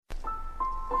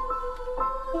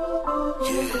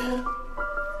Yeah.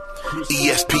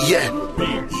 ESPN.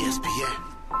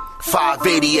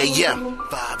 5:80 a.m.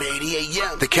 5:80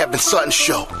 a.m. The Kevin Sutton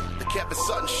Show. The Kevin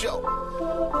Sutton Show.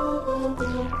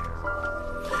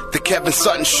 The Kevin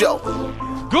Sutton Show.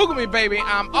 Google me, baby.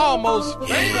 I'm almost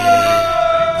famous.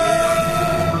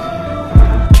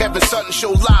 Kevin Sutton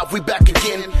Show live. We back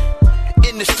again.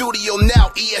 In the studio now,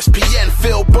 ESPN.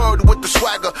 Phil Bird with the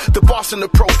swagger, the Boston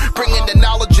approach, bringing the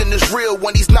knowledge in is real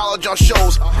when he's knowledge on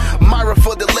shows. Myra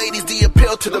for the ladies, the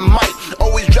appeal to the mic.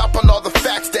 Always dropping all the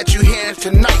facts that you hear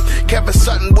tonight. Kevin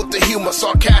Sutton with the humor,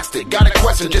 sarcastic. Got a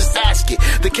question, just ask it.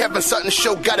 The Kevin Sutton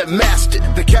Show got it mastered.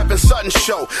 The Kevin Sutton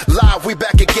Show live. We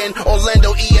back again.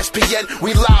 Orlando, ESPN.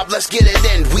 We live. Let's get it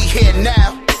in. We here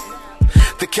now.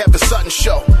 The Kevin Sutton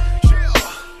Show.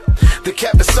 The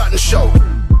Kevin Sutton Show.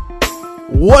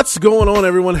 What's going on,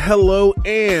 everyone? Hello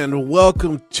and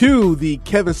welcome to the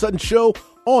Kevin Sutton Show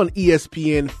on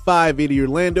ESPN 580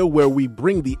 Orlando, where we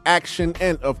bring the action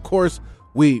and, of course,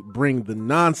 we bring the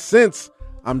nonsense.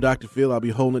 I'm Dr. Phil. I'll be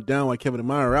holding it down while Kevin and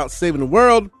Maya are out saving the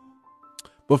world.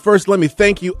 But first, let me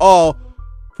thank you all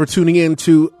for tuning in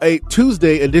to a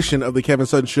Tuesday edition of the Kevin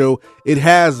Sutton Show. It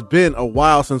has been a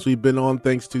while since we've been on,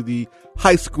 thanks to the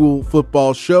high school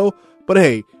football show. But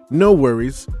hey, no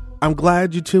worries. I'm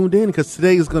glad you tuned in because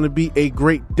today is going to be a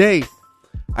great day.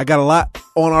 I got a lot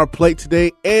on our plate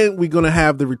today, and we're going to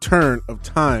have the return of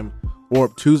Time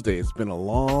Warp Tuesday. It's been a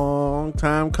long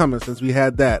time coming since we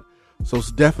had that, so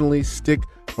definitely stick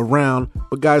around.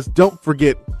 But guys, don't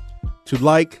forget to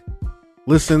like,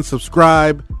 listen,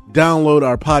 subscribe, download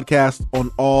our podcast on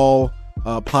all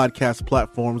podcast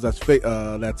platforms. That's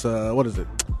what is it?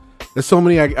 There's so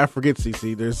many I forget,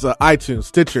 CC. There's iTunes,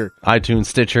 Stitcher,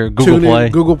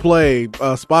 Google Play,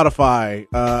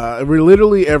 Spotify. We're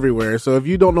literally everywhere. So if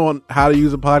you don't know how to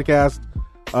use a podcast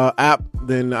app,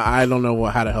 then I don't know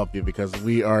how to help you because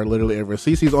we are literally everywhere.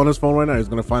 CC's on his phone right now. He's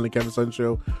going to find the Kevin Sutton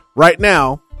Show right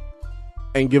now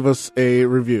and give us a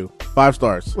review. 5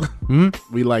 stars.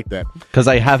 We like that. Because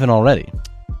I haven't already.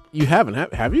 You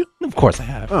haven't, have you? Of course I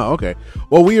have. Oh, okay.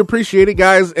 Well, we appreciate it,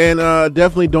 guys, and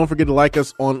definitely don't forget to like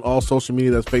us on all social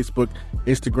media. That's Facebook,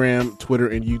 Instagram, Twitter,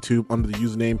 and YouTube under the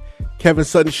username Kevin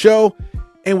Sutton Show.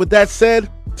 And with that said,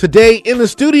 today in the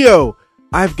studio,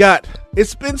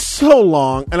 it's been so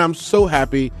long, and I'm so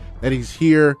happy that he's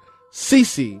here.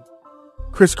 CC,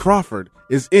 Chris Crawford,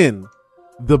 is in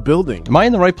the building. Am I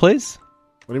in the right place?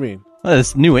 What do you mean?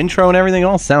 This new intro and everything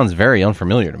all sounds very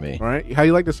unfamiliar to me. All right. How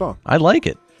you like the song? I like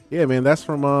it. Yeah, man, that's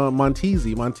from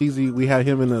Montezi. Montezi, we had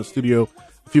him in the studio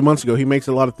a few months ago. He makes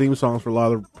a lot of theme songs for a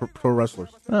lot of pro wrestlers.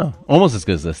 Oh, almost as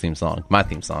good as this theme song, my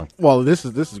theme song. Well, this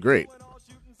is great.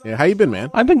 Yeah, how you been,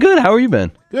 man? I've been good. How are you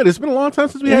been? Good. It's been a long time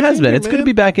since we had you. It has been. Here, it's man. good to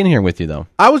be back in here with you, though.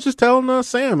 I was just telling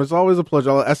Sam, it's always a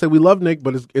pleasure. I said we love Nick,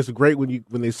 but it's great when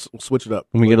they switch it up.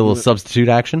 When we get a little substitute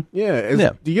action?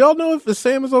 Yeah. Do y'all know if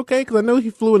Sam is okay? Because I know he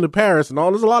flew into Paris and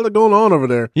all. There's a lot going on over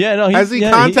there. Yeah, no. Has he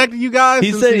contacted you guys?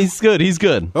 He said he's good. He's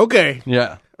good. Okay.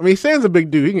 Yeah. I mean, Sam's a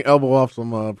big dude. He can elbow off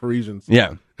some Parisians.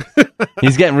 Yeah.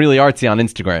 He's getting really artsy on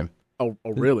Instagram. Oh,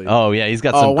 really? Oh, yeah. He's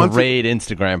got some great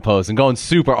Instagram posts and going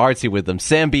super artsy with them.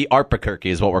 Sam B. Artbuquerque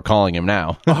is what we're calling him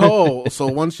now. Oh, so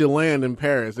once you land in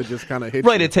Paris, it just kind of hits you.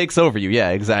 Right, it takes over you.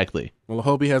 Yeah, exactly. Well, I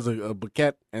hope he has a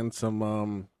baguette and some,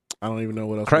 I don't even know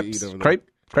what else to eat over there.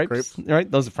 Crepes.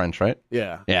 Right? Those are French, right?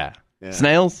 Yeah.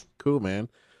 Snails? Cool, man.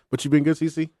 But you been good,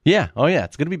 CC? Yeah. Oh, yeah.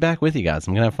 It's good to be back with you guys.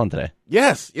 I'm going to have fun today.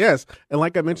 Yes. And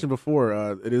like I mentioned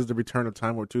before, it is the return of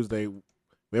Time Warp Tuesday. We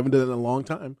haven't done it in a long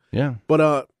time. Yeah.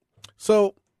 But,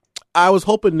 so I was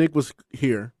hoping Nick was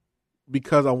here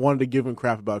because I wanted to give him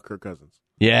crap about Kirk Cousins.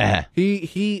 Yeah.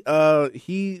 He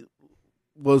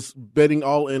was betting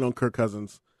all in on Kirk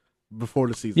Cousins before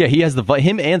the season. Yeah, he has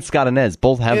him and Scott Inez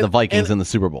both have the Vikings in the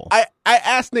Super Bowl. I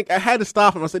asked Nick, I had to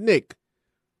stop him. I said, Nick,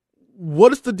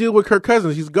 what is the deal with Kirk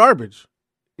Cousins? He's garbage.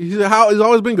 He's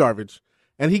always been garbage.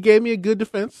 And he gave me a good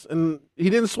defense, and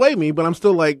he didn't sway me, but I'm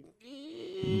still like,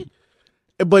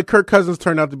 But Kirk Cousins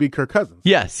turned out to be Kirk Cousins.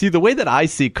 Yeah, see, the way that I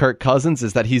see Kirk Cousins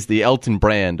is that he's the Elton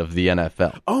Brand of the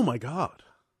NFL. Oh, my God.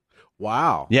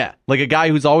 Wow. Yeah, like a guy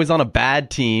who's always on a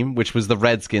bad team, which was the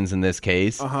Redskins in this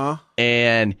case. Uh-huh.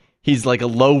 And he's like a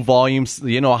low volume,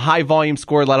 a high volume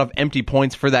scorer, a lot of empty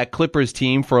points for that Clippers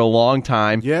team for a long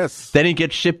time. Yes. Then he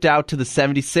gets shipped out to the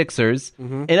 76ers.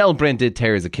 And Elton Brand did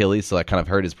tear his Achilles, so that kind of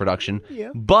hurt his production. Yeah.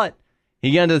 But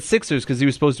he got into the Sixers because he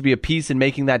was supposed to be a piece in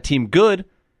making that team good.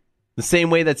 The same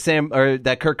way that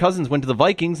that Kirk Cousins went to the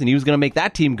Vikings and he was going to make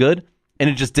that team good, and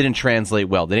it just didn't translate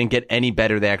well. They didn't get any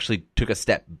better. They actually took a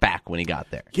step back when he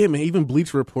got there. Yeah, man. Even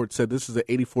Bleacher Report said this is an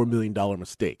 $84 million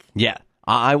mistake. Yeah.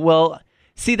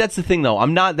 See, that's the thing, though.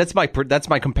 I'm not. That's my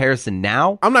comparison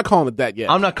now. I'm not calling it that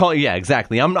yet. I'm not calling. Yeah,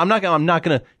 exactly. I'm not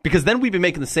gonna because then we've been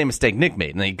making the same mistake Nick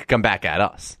made, and then he could come back at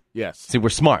us. Yes. See, we're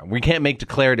smart. We can't make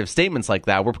declarative statements like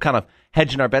that. We're kind of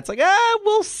hedging our bets, like,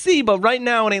 we'll see. But right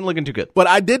now, it ain't looking too good. But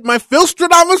I did my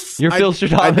Philstradamus. Your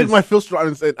Philstradamus. I did my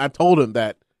Philstradamus, and I told him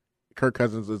that Kirk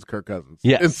Cousins is Kirk Cousins.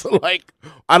 Yes. And so, like,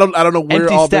 I don't know where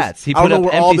empty all stats. this. He I don't put know up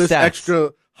where empty all this stats.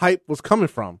 extra hype was coming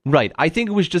from. Right. I think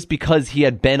it was just because he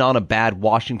had been on a bad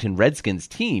Washington Redskins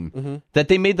team that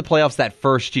they made the playoffs that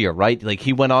first year, right? Like,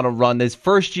 he went on a run. His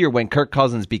first year when Kirk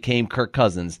Cousins became Kirk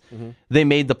Cousins, they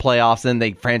made the playoffs, and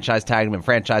they franchise tagged him and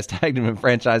franchise tagged him and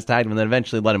franchise tagged him, and then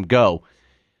eventually let him go.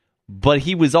 But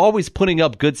he was always putting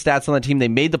up good stats on the team. They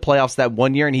made the playoffs that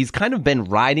one year, and he's kind of been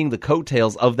riding the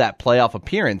coattails of that playoff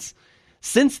appearance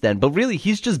since then. But really,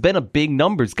 he's just been a big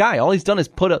numbers guy. All he's done is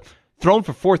thrown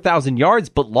for 4,000 yards,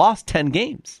 but lost 10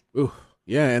 games. Ooh,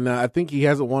 yeah, and I think he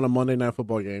hasn't won a Monday Night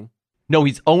Football game. No,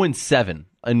 he's 0-7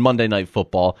 in Monday Night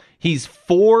Football. He's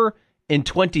 4-23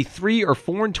 or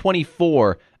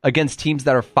 4-24 against teams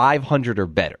that are 500 or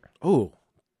better. Oh,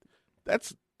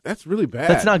 that's really bad.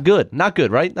 That's not good. Not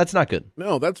good, right? That's not good.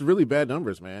 No, that's really bad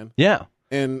numbers, man. Yeah.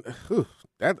 And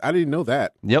I didn't know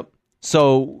that. Yep.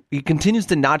 So he continues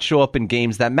to not show up in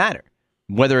games that matter,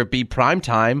 whether it be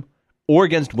primetime or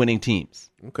against winning teams.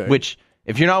 Okay. Which,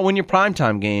 if you're not winning your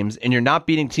primetime games and you're not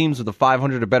beating teams with a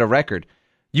 500 or better record,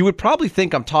 you would probably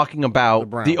think I'm talking about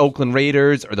the Oakland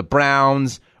Raiders or the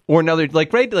Browns or another,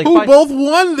 who both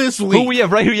won this week.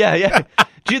 Yeah.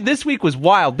 Dude, this week was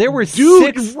wild. There were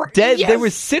six dead. Yes. There were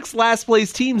 6 last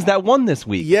place teams that won this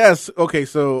week. Yes. Okay.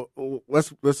 So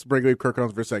let's break away Kirk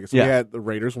Cousins for a second. So we had the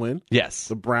Raiders win. Yes.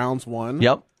 The Browns won.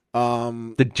 Yep.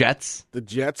 The Jets. The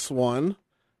Jets won.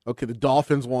 Okay. The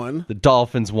Dolphins won. The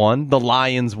Dolphins won. The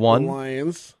Lions won. The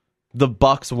Lions. The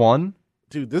Bucks won.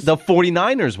 Dude, the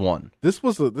 49ers won. This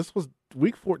was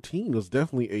week 14 was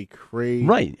definitely a crazy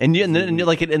right, and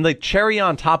the cherry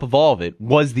on top of all of it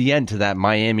was the end to that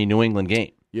Miami New England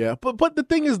game. Yeah, but the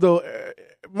thing is though,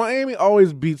 Miami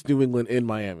always beats New England in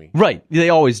Miami. Right, they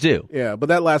always do. Yeah, but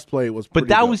that last play was. But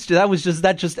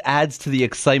that just adds to the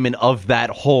excitement of that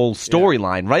whole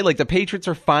storyline, right? Like the Patriots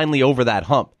are finally over that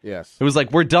hump. Yes, it was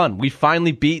like we're done. We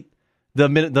finally beat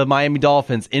the Miami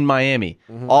Dolphins in Miami.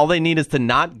 All they need is to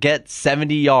not get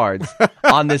 70 yards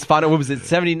on this final. What was it?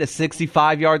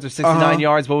 65 yards or 69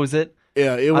 yards? What was it?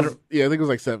 Yeah, it was. Yeah, I think it was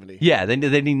like 70. Yeah, they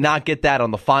need not get that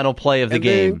on the final play of the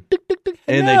game.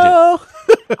 And they did.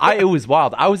 It was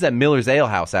wild. I was at Miller's Ale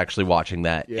House actually watching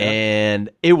that, and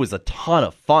it was a ton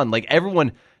of fun. Like no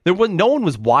one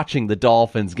was watching the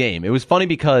Dolphins game. It was funny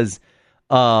because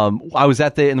I was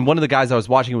and one of the guys I was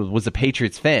watching was a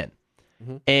Patriots fan.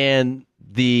 And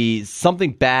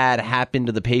something bad happened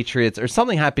to the Patriots, or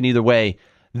something happened either way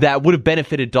that would have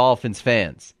benefited Dolphins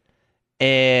fans.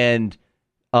 And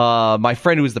my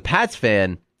friend who was the Pats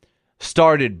fan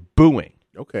started booing.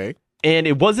 Okay. And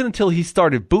it wasn't until he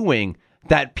started booing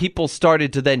that people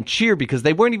started to then cheer because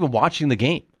they weren't even watching the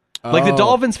game. Like the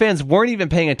Dolphins fans weren't even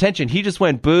paying attention. He just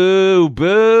went boo,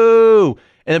 boo.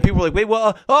 And then people were like, wait,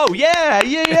 well,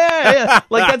 yeah.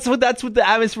 Like that's what the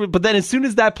atmosphere. But then as soon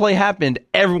as that play happened,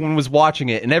 everyone was watching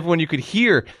it, and everyone you could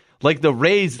hear like the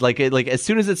Rays, like as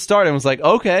soon as it started, it was like,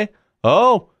 okay,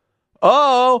 oh,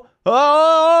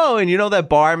 and you know that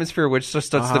bar atmosphere which just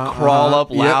starts to crawl up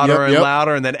louder and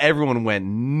louder, and then everyone went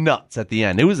nuts at the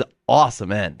end. It was an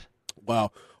awesome end.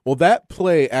 Wow. Well, that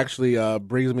play actually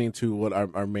brings me into what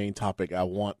our main topic I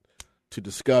want to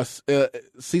discuss.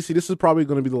 Cece, this is probably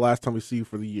going to be the last time we see you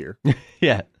for the year.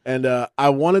 Yeah. And I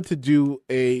wanted to do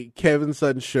a Kevin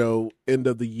Sutton Show end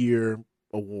of the year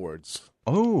awards.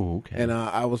 Oh, okay. And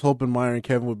I was hoping Meyer and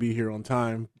Kevin would be here on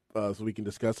time so we can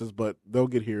discuss this, but they'll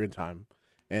get here in time.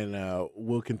 And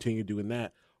we'll continue doing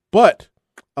that. But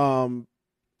in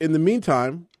the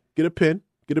meantime, get a pen,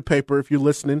 get a paper. If you're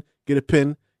listening, get a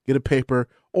pen, get a paper.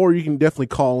 Or you can definitely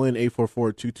call in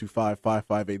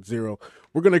 844-225-5580.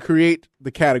 We're going to create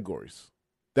the categories.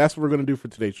 That's what we're going to do for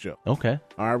today's show. Okay.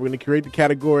 All right, we're going to create the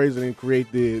categories and then create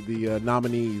the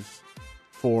nominees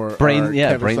for Kevin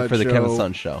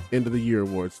Sutton Show End of the Year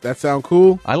Awards. That sound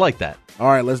cool? I like that. All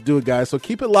right, let's do it, guys. So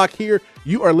keep it locked here.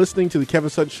 You are listening to the Kevin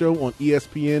Sutton Show on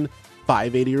ESPN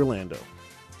 580 Orlando.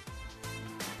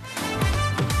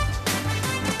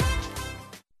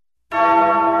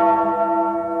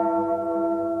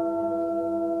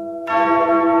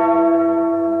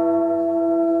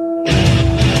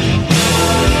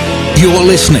 You're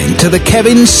listening to The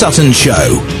Kevin Sutton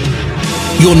Show.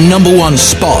 your number one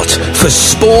spot for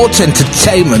sports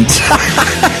entertainment.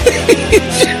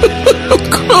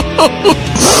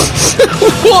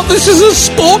 What, this is a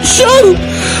sports show?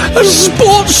 A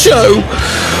sports show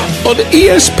on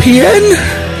ESPN?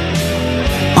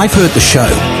 I've heard the show.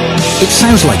 It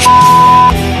sounds like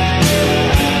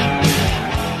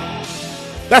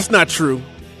That's not true.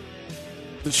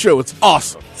 The show, it's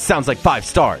awesome. Sounds like 5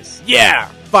 stars. Yeah.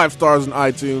 5 stars on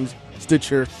iTunes,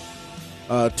 Stitcher,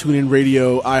 TuneIn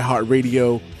Radio,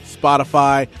 iHeartRadio,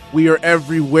 Spotify. We are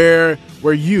everywhere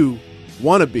where you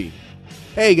want to be.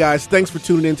 Hey, guys, thanks for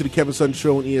tuning in to the Kevin Sutton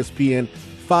Show on ESPN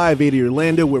 580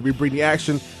 Orlando, where we bring the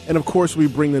action and, of course, we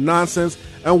bring the nonsense.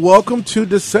 And welcome to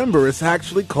December. It's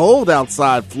actually cold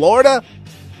outside Florida.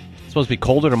 It's supposed to be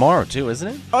colder tomorrow, too, isn't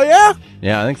it? Oh, yeah?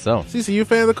 Yeah, I think so. Cece, you a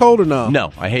fan of the cold or no?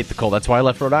 No, I hate the cold. That's why I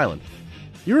left Rhode Island.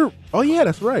 Oh, yeah,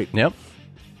 that's right. Yep.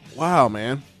 Wow,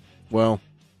 man. Well,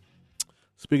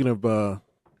 speaking of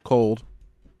cold,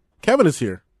 Kevin is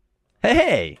here.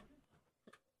 Hey.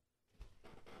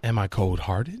 Am I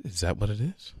cold-hearted? Is that what it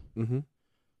is? Mm-hmm.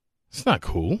 It's not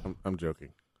cool. I'm joking.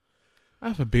 I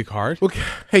have a big heart. Okay.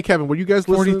 Hey, Kevin, were you guys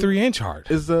listening? 43-inch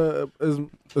heart. Is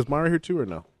Myra here too or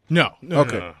no? No.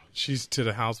 Okay. No. She's to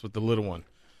the house with the little one.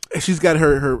 She's got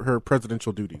her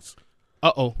presidential duties.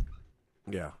 Uh-oh.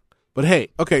 Yeah. But hey,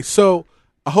 okay, so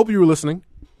I hope you were listening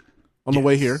on the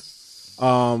way here.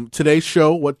 Today's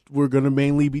show, what we're going to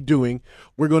mainly be doing,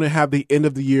 we're going to have the end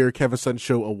of the year Kevin Sutton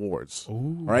Show awards. Ooh,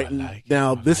 all right. I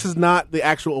like This is not the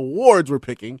actual awards we're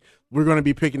picking. We're going to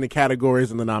be picking the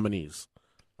categories and the nominees.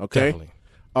 Okay. Definitely.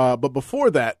 But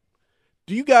before that,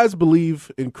 do you guys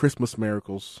believe in Christmas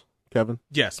miracles, Kevin?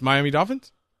 Yes. Miami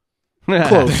Dolphins?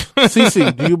 Close.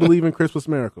 Cece, do you believe in Christmas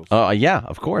miracles? Yeah,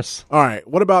 of course. All right.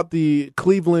 What about the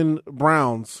Cleveland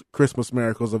Browns Christmas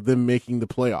miracles of them making the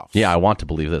playoffs? Yeah, I want to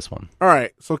believe this one. All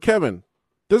right. So, Kevin,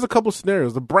 there's a couple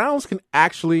scenarios. The Browns can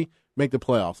actually make the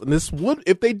playoffs. And this would,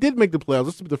 if they did make the playoffs,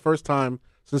 this would be the first time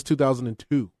since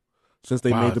 2002 since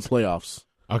they made the playoffs.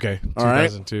 Okay. All right.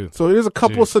 2002. So there's a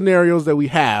couple of scenarios that we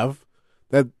have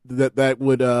that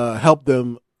would help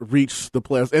them reach the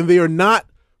playoffs. And they are not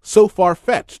so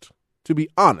far-fetched, to be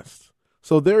honest.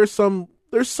 So there's some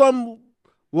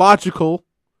logical,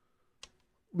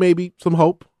 maybe some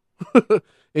hope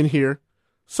in here.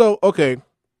 So, okay.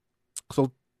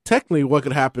 So technically what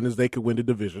could happen is they could win the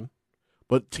division.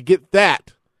 But to get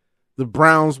that, the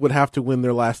Browns would have to win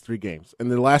their last 3 games.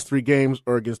 And their last 3 games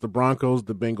are against the Broncos,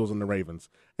 the Bengals, and the Ravens.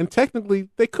 And technically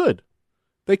they could.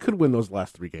 They could win those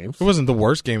last 3 games. It wasn't the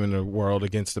worst game in the world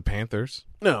against the Panthers.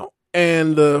 No.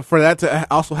 And for that to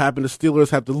also happen, the Steelers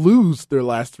have to lose their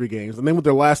last 3 games, and then with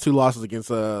their last 2 losses against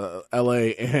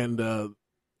L.A. and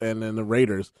then the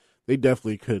Raiders, they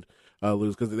definitely could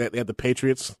lose because they had the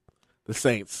Patriots, the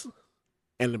Saints,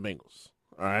 and the Bengals.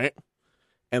 All right,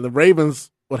 and the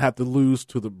Ravens would have to lose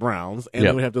to the Browns, and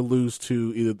they would have to lose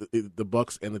to either the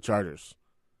Bucks and the Chargers.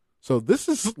 So this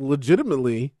is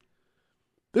legitimately.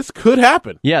 This could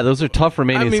happen. Yeah, those are tough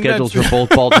remaining schedules for both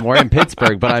Baltimore and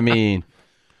Pittsburgh, but I mean.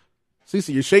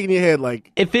 Cece, you're shaking your head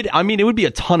like... it would be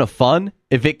a ton of fun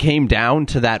if it came down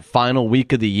to that final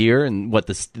week of the year and what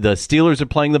the Steelers are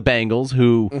playing the Bengals,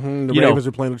 who... the Ravens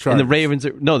are playing the Chargers. And the Ravens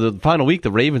are... No, the final week,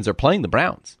 the Ravens are playing the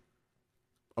Browns.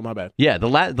 Oh, my bad. Yeah, the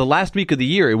last week of the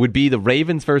year, it would be the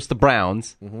Ravens versus the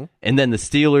Browns, and then the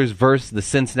Steelers versus the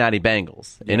Cincinnati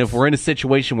Bengals. Yes. And if we're in a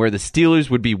situation where the Steelers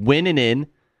would be winning in,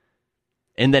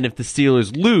 and then if the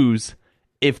Steelers lose,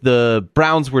 if the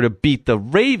Browns were to beat the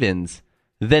Ravens...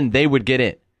 then they would get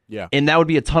in. Yeah. And that would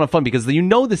be a ton of fun because that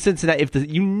if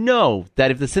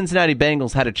the Cincinnati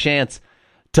Bengals had a chance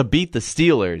to beat the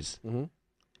Steelers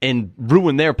and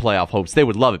ruin their playoff hopes, they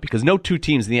would love it because no 2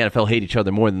 teams in the NFL hate each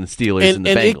other more than the Steelers and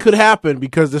the Bengals. And it could happen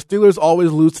because the Steelers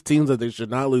always lose to teams that they should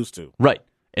not lose to. Right.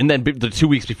 And then the 2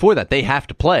 weeks before that, they have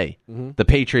to play the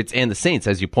Patriots and the Saints,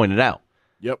 as you pointed out.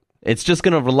 Yep. It's just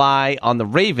going to rely on the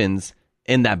Ravens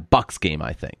in that Bucks game,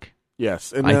 I think.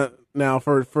 Yes. And now,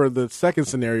 for the second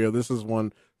scenario, this is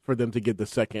one for them to get the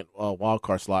second wild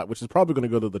card slot, which is probably going to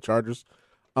go to the Chargers.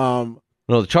 No,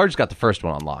 the Chargers got the first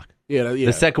one on lock. Yeah.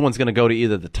 The second one's going to go to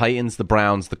either the Titans, the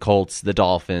Browns, the Colts, the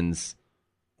Dolphins,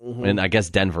 and I guess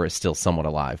Denver is still somewhat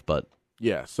alive. But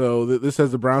yeah, so this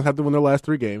says the Browns have to win their last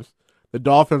 3 games. The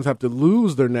Dolphins have to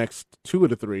lose their next 2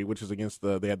 of the 3, which is against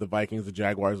they had the Vikings, the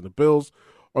Jaguars, and the Bills.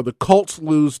 Or the Colts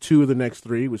lose 2 of the next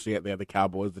 3, which they have the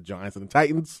Cowboys, the Giants, and the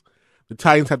Titans. The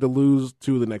Titans have to lose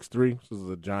 2 of the next 3. So this is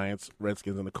the Giants,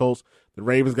 Redskins, and the Colts. The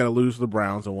Ravens got to lose to the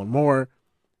Browns and 1 more.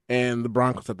 And the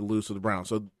Broncos have to lose to the Browns.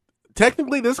 So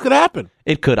technically, this could happen.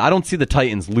 It could. I don't see the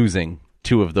Titans losing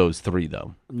 2 of those 3,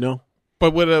 though. No.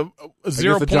 but with a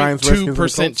Giants, Redskins, and the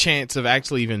 0.2% Colts. chance of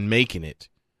actually even making it.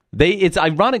 It's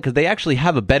ironic because they actually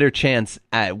have a better chance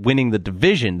at winning the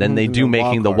division than they do the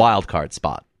making the wild wild card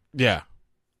spot. Yeah.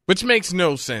 Which makes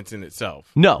no sense in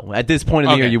itself. No, at this point in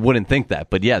the Okay. year, you wouldn't think that,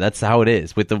 but yeah, that's how it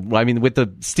is. With the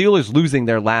Steelers losing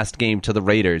their last game to the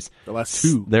Raiders, The last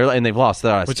two. and they've lost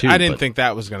their last Which two. I didn't but- think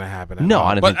that was going to happen. At No, all.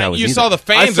 I didn't But think that was you either. saw the I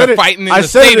fans said are it- fighting in I the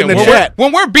said it in stadium the when chat.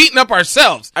 we're beating up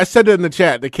ourselves. I said it in the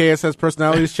chat, the KSS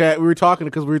personalities chat. We were talking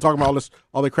because we were talking about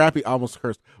all the crappy. I almost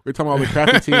cursed. We were talking about all the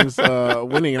crappy teams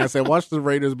winning, and I said, "Watch the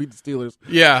Raiders beat the Steelers."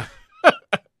 Yeah.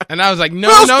 And I was like, no.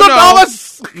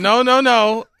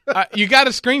 You got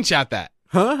to screenshot that.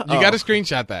 Huh? You got to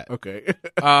screenshot that. Okay.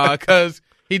 Because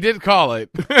he did call it.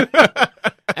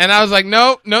 And I was like,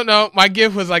 no. My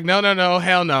gift was like, no,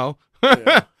 hell no.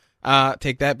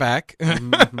 Take that back.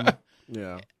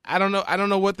 Yeah. I don't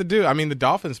know what to do. I mean, the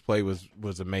Dolphins play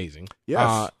was amazing.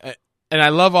 Yes. And I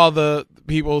love all the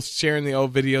people sharing the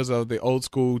old videos of the old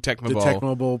school The Tecmo Bowl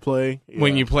Tecmo Bowl play.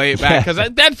 when Yeah. you play it back, because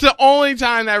that's the only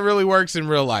time that really works in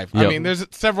real life. I Yep. mean, there's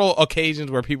several occasions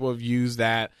where people have used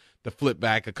that to flip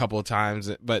back a couple of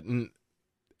times, but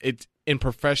it's in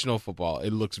professional football,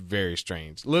 it looks very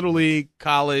strange. Little league,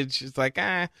 college, it's like,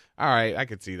 all right, I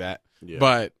could see that, Yeah.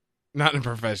 but not in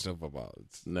professional football.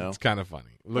 No. It's kind of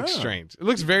funny. It looks Ah. strange. It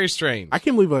looks very strange. I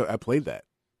can't believe I played that.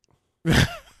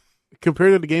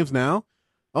 Compared to the games now,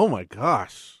 oh my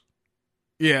gosh,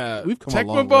 Yeah, We've come a Tecmo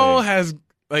long Bowl way. has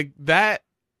like that.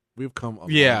 we've come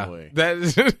a Yeah, long way. that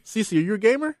is. Cece, are you a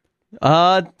gamer?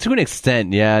 To an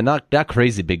extent, yeah. Not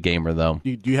crazy big gamer though.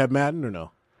 Do you have Madden or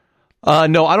no?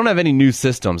 No, I don't have any new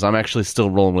systems. I'm actually still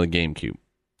rolling with a GameCube.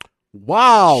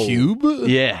 Wow, Cube.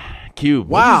 Yeah, Cube.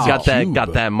 Wow. got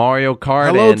that Mario Kart.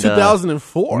 Hello, and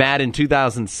 2004. Madden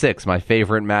 2006, my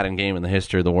favorite Madden game in the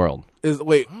history of the world.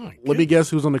 Wait, my let me guess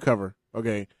who's on the cover.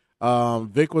 Okay,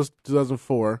 Vic was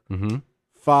 2004. Mm-hmm.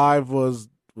 5 was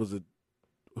it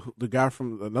the guy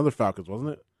from another Falcons, wasn't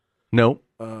it? No,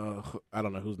 I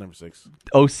don't know who's number 6.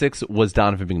 06 was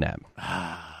Donovan McNabb.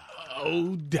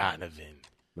 Oh, Donovan.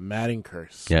 The Madden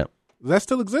curse. Yeah. Does that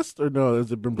still exist or no?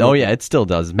 Has it been Oh broken? yeah, it still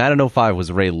does. Madden 05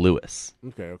 was Ray Lewis.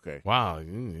 Okay. Wow, it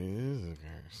is a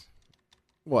curse.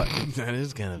 What? That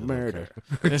is kind of Murder.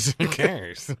 It's a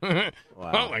curse. Wow.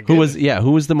 Oh my Who goodness.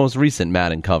 was the most recent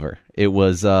Madden cover? It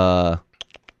was wasn't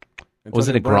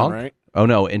Antonio it Brown, Gronk? right? Oh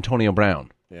no, Antonio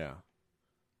Brown. Yeah.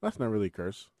 That's not really a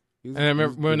curse. And I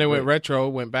remember when they went great. retro,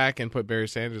 went back and put Barry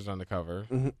Sanders on the cover.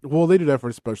 Mhm. Well, they do that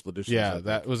for special editions. I Yeah, think.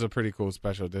 that was a pretty cool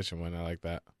special edition one. I like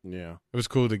that. Yeah. It was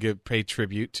cool to pay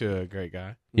tribute to a great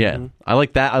guy. Yeah, Mm-hmm. I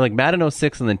like that. I like Madden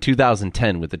 06 and then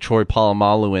 2010 with the Troy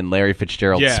Polamalu and Larry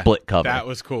Fitzgerald Yeah, split cover. That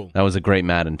was cool. That was a great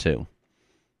Madden too.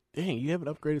 Dang, you haven't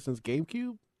upgraded since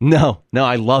GameCube? No,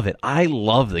 I love it. I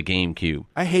love the GameCube.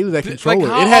 I hated that Like, controller.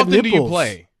 how it had often nipples. do you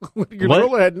play? The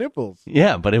controller had nipples.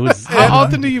 Yeah, but it was How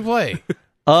often do you play?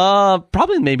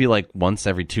 probably maybe like once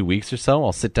every 2 weeks or so.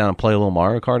 I'll sit down and play a little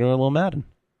Mario Kart or a little Madden.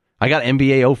 I got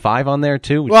NBA 05 on there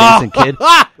too with Jason Kidd.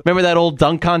 Remember that old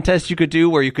dunk contest you could do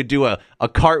where you could do a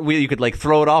cartwheel, you could like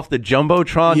throw it off the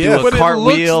Jumbotron, Yeah, do But a it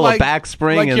cartwheel, looks a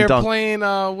backspring, like and you're dunk. playing.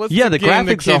 What's Yeah, the the game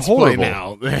graphics the are kids play horrible.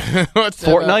 now? What's that,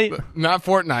 Fortnite? Not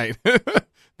Fortnite.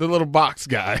 The little box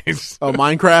guys. Oh,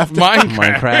 Minecraft?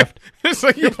 Minecraft. It's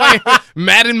like you're playing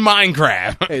Madden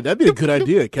Minecraft. Hey, that'd be a good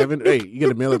idea, Kevin. Hey, you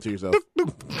gotta mail it to yourself.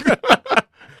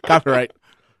 Copyright.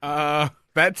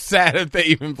 That's sad if they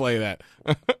even play that.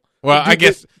 Well, I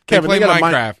guess Kevin, they play got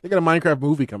Minecraft. they got a Minecraft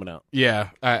movie coming out. Yeah,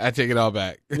 I take it all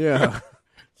back. Yeah.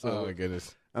 Oh my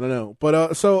goodness. I don't know.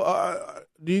 But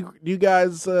do you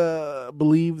guys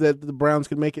believe that the Browns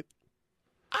could make it?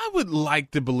 I would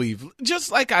like to believe, just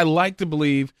like I like to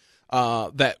believe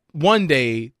that one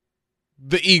day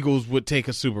the Eagles would take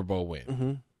a Super Bowl win.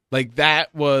 Mm-hmm. Like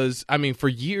that was, I mean, for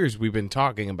years we've been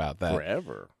talking about that.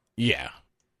 Forever. Yeah.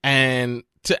 And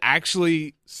to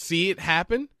actually see it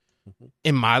happen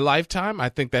in my lifetime, I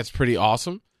think that's pretty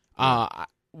awesome.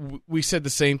 We said the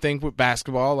same thing with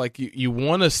basketball. Like you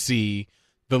want to see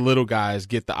the little guys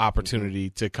get the opportunity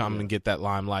to come and get that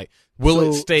limelight.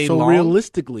 Will it stay so long?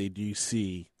 realistically, do you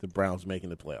see the Browns making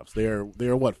the playoffs?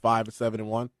 They're what,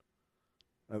 5-7-1?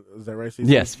 Is that right? Cece?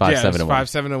 Yes, 5-7-1.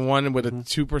 5-7-1 with a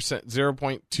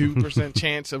 0.2%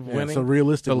 chance of Yeah, winning. so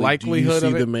realistically, the likelihood do you of see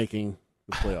it? them making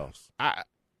the playoffs?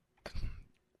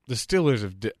 The Steelers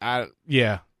have,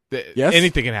 Yes?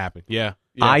 anything can happen. Yeah,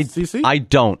 CC? I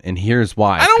don't, and here's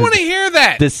why. I don't 'Cause want to hear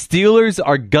that. The Steelers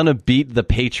are gonna beat the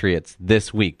Patriots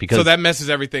this week because So that messes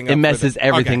everything up. it messes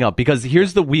everything Okay. up. Because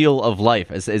here's the wheel of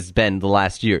life as has been the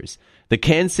last years. The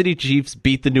Kansas City Chiefs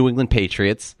beat the New England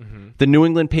Patriots. Mm-hmm. The New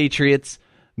England Patriots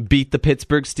beat the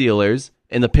Pittsburgh Steelers.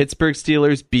 and the Pittsburgh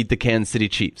Steelers beat the Kansas City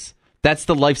Chiefs. That's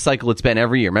the life cycle it's been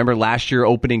every year. Remember last year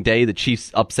opening day, the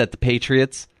Chiefs upset the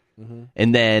Patriots,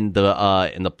 and then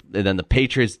the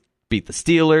Patriots beat the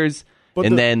Steelers. But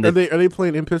and are they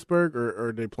playing in Pittsburgh or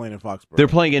are they playing in Foxborough? They're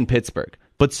playing in Pittsburgh.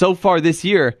 But so far this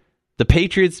year, the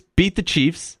Patriots beat the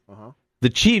Chiefs. The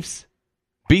Chiefs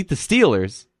beat the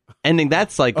Steelers, ending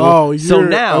that cycle. Oh, so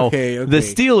now okay. the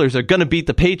Steelers are going to beat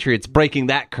the Patriots, breaking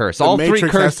that curse. All three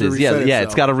curses. Yeah,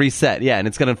 it's got to reset. Yeah, and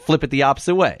it's going to flip it the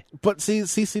opposite way. But see,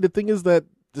 the thing is that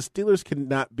the Steelers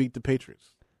cannot beat the Patriots.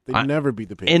 They never beat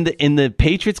the Patriots. And the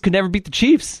Patriots could never beat the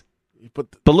Chiefs. But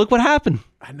look what happened.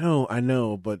 I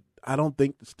know, but I don't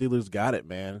think the Steelers got it,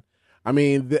 man. I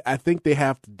mean, I think they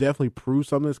have to definitely prove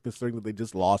something, considering that they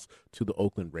just lost to the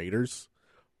Oakland Raiders.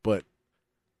 But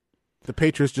the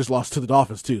Patriots just lost to the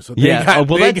Dolphins too. So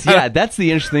that's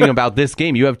the interesting thing about this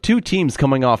game. You have two teams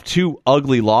coming off two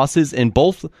ugly losses and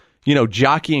both,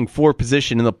 jockeying for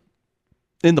position in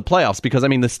the playoffs. Because I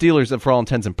mean, the Steelers, for all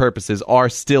intents and purposes, are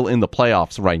still in the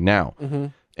playoffs right now.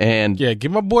 And yeah,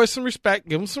 give my boys some respect.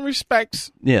 Give them some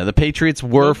respects. Yeah, the Patriots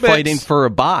were fighting for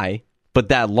a bye, but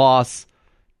that loss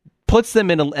puts them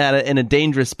in a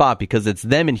dangerous spot because it's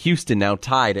them and Houston now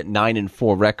tied at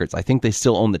 9-4 records. I think they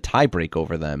still own the tiebreak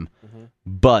over them,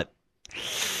 but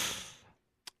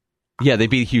yeah, they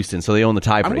beat Houston, so they own the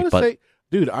tiebreak.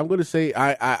 I'm going to say,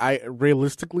 I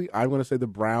realistically, I'm going to say the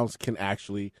Browns can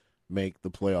actually make the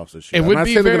playoffs this year. I'm not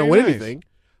saying they're going to win anything,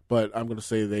 but I'm going to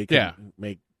say they can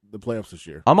make the playoffs this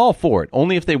year. I'm all for it,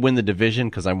 only if they win the division,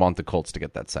 because I want the Colts to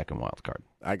get that second wild card.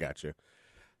 I got you.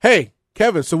 Hey,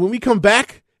 Kevin, so when we come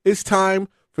back, it's time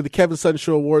for the Kevin Sutton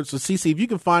Show Awards. So, CC, if you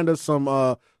can find us some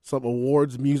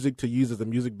awards music to use as a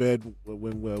music bed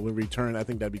when we return, I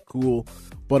think that'd be cool.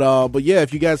 But yeah,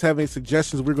 if you guys have any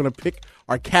suggestions, we're going to pick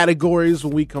our categories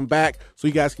when we come back. So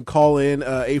you guys can call in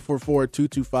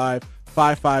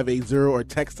 844-225-5580 or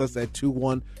text us at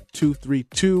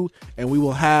 21232, and we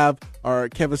will have our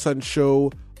Kevin Sutton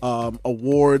Show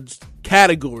awards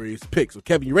categories picked. So,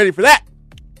 Kevin, you ready for that?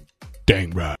 Dang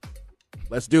right.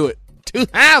 Let's do it.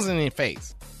 2000 in your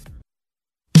face.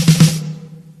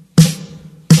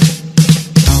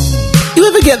 You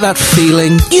ever get that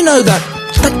feeling? That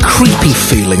creepy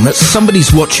feeling that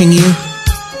somebody's watching you?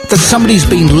 That somebody's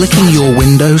been licking your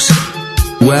windows?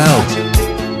 Well,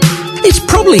 it's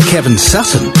probably Kevin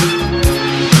Sutton.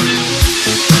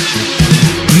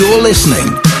 You're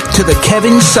listening to The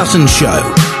Kevin Sutton Show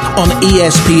on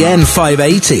ESPN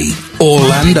 580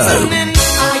 Orlando.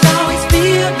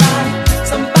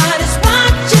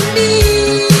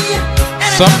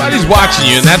 Somebody's watching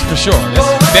you, and that's for sure.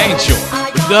 That's dang sure.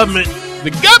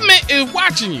 The government is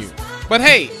watching you. But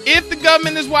hey, if the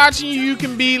government is watching you, you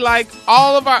can be like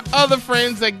all of our other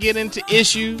friends that get into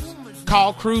issues.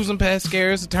 Call Cruz and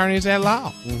Pescara's attorneys at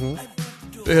law.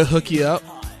 They'll hook you up.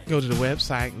 Go to the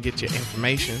website and get your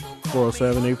information.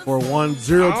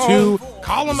 407-841-0200.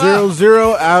 Call them up.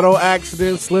 Auto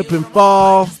accident, slip and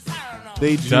fall.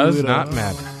 They does not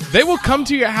matter. They will come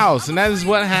to your house, and that is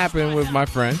what happened with my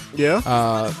friend.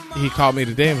 Yeah. He called me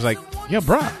today and was like, "Yo,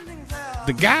 bro,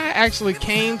 the guy actually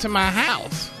came to my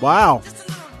house. Wow.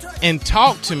 And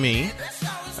talked to me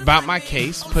about my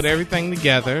case, put everything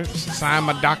together, signed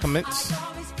my documents,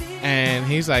 and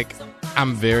he's like,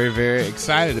 I'm very, very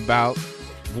excited about,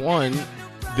 one,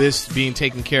 this being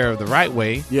taken care of the right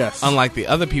way. Yes. Unlike the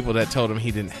other people that told him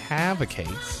he didn't have a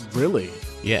case. Really?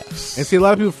 Yes. And see, a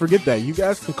lot of people forget that. You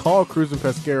guys can call Cruz and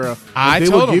Pescara. They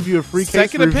will give you a free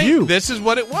case review. This is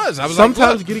what it was. I was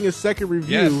Sometimes getting a second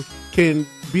review can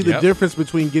be the difference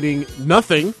between getting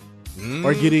nothing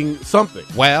or getting something.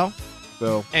 Well,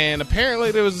 and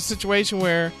apparently there was a situation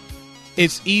where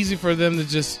it's easy for them to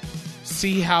just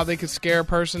see how they could scare a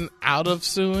person out of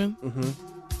suing.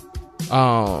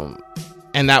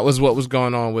 And that was what was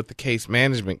going on with the case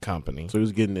management company. So he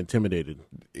was getting intimidated.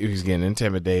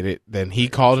 Then he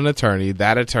called an attorney.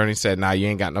 That attorney said, "Nah, you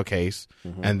ain't got no case."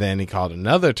 And then he called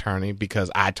another attorney because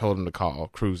I told him to call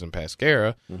Cruz and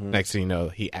Pescara. Next thing you know,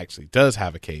 he actually does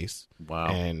have a case. Wow.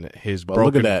 And his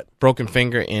look at that. broken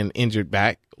finger and injured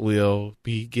back will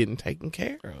be getting taken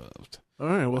care of. All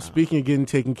right. Well, speaking of getting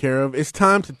taken care of, it's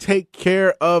time to take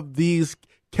care of these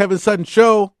Kevin Sutton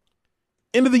Show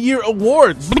End of the Year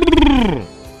Awards.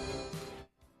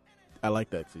 I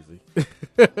like that, CC.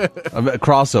 A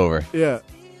crossover. Yeah.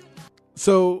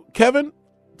 So, Kevin,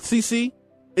 CC,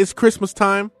 it's Christmas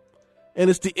time, and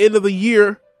it's the end of the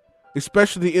year,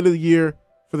 especially the end of the year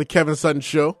for the Kevin Sutton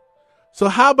Show. So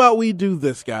how about we do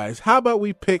this, guys? How about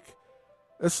we pick,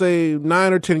 let's say,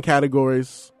 9 or 10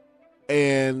 categories,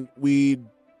 and we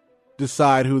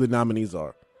decide who the nominees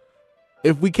are.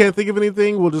 If we can't think of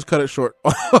anything, we'll just cut it short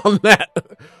on that.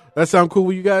 That sound cool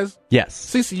with you guys? Yes.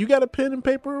 Cece, you got a pen and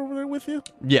paper over there with you?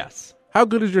 Yes. How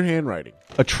good is your handwriting?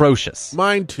 Atrocious.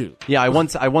 Mine too. Yeah, I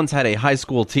once had a high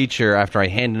school teacher, after I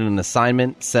handed in an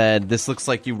assignment, said, "This looks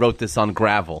like you wrote this on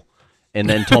gravel," and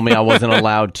then told me I wasn't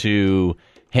allowed to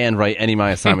handwrite any of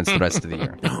my assignments the rest of the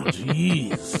year. Oh,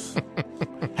 jeez.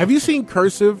 Have you seen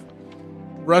cursive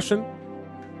Russian?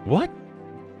 What?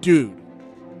 Dude,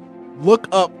 look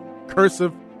up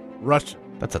cursive Russian.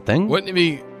 That's a thing? Wouldn't it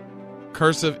be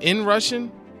cursive in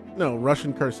Russian? No,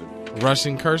 Russian cursive.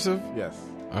 Russian cursive? Yes.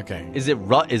 Okay. Is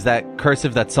that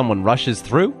cursive that someone rushes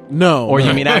through? No. Or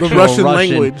you mean the actual Russian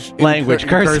Russian language in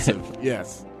cursive?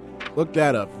 Yes. Look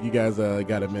that up. You guys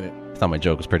got a minute. I thought my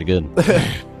joke was pretty good.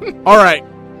 All right.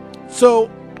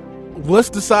 So let's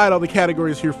decide all the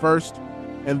categories here first,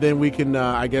 and then we can,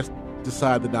 I guess,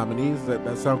 decide the nominees.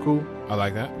 That sound cool? I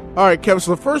like that. All right, Kevin.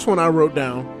 So the first one I wrote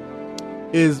down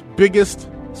is biggest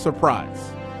surprise.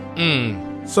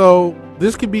 So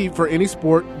this could be for any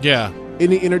sport, Yeah.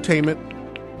 any entertainment,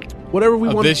 whatever we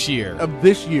Of want this year. Of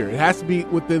this year, it has to be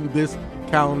within this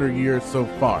calendar year so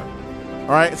far. All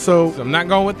right. So So I'm not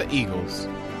going with the Eagles.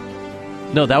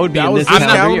 No, that would be That in was this this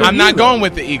calendar calendar year. I'm not year. going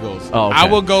with the Eagles. Oh, okay. I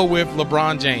will go with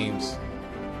LeBron James.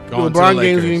 Going to LeBron the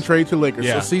James Lakers. getting traded to Lakers.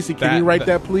 Yeah. So Cece, can That- you write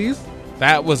that- that please?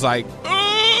 That was like,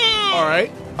 All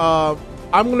right.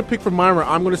 I'm going to pick for Myra.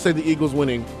 I'm going to say the Eagles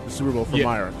winning the Super Bowl for Yeah,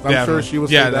 Myra. I'm definitely. sure she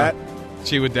will Yeah, say that.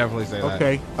 she would definitely say that.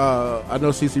 Okay. I know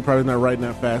Cece probably not writing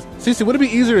that fast. Cece, would it be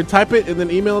easier to type it and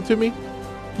then email it to me?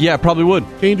 Yeah, probably would.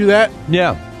 Can you do that?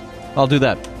 Yeah, I'll do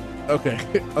that. Okay.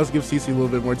 Let's give Cece a little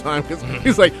bit more time because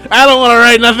he's like, I don't want to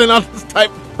write nothing on this type.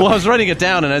 Well, I was writing it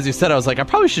down, and as you said, I was like, I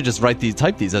probably should just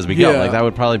type these as we go. Yeah. Like, that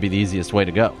would probably be the easiest way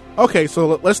to go. Okay, so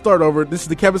let's start over. This is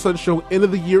the Kevin Sutton Show End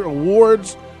of the Year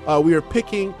Awards. We are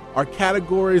picking our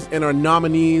categories and our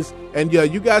nominees. And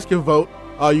you guys can vote.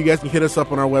 You guys can hit us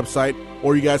up on our website,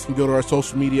 or you guys can go to our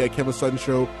social media at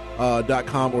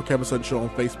KevinSuttonShow.com or Kevin Sutton Show on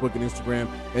Facebook and Instagram.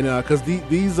 And because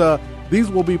these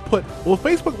will be put. Will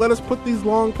Facebook let us put these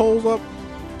long polls up?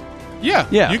 Yeah.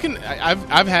 Yeah. You can.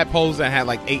 I've had polls that had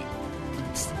like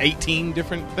 18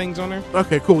 different things on there.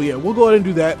 Okay, cool. Yeah, we'll go ahead and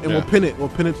do that, and Yeah. we'll pin it. We'll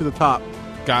pin it to the top.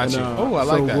 Gotcha. And, Oh, I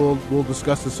like so that. We'll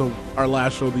discuss this on our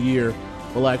last show of the year.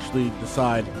 We'll actually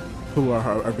decide who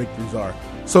our victories are.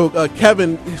 So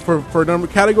Kevin, for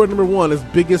category number 1 is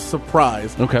biggest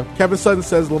surprise. Okay. Kevin Sutton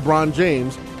says LeBron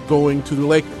James going to the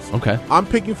Lakers. Okay. I'm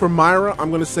picking for Myra. I'm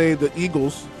going to say the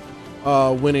Eagles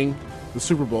winning the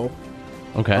Super Bowl.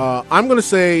 Okay. I'm going to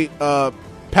say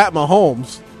Pat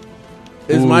Mahomes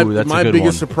is Ooh, my that's a good biggest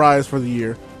one. surprise for the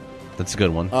year. That's a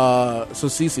good one. So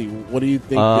Cece, what do you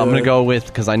think? I'm going to go with,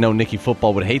 because I know Nikki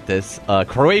Football would hate this,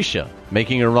 Croatia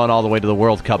making a run all the way to the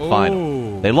World Cup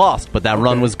final. They lost, but that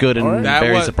run was good and All right. That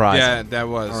very was, surprising. Yeah, that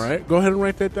was. All right, go ahead and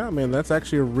write that down, man. That's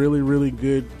actually a really, really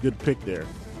good pick there.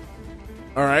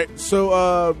 All right,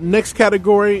 so next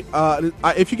category.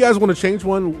 If you guys want to change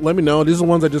one, let me know. These are the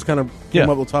ones I just kind of came up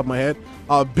on the top of my head.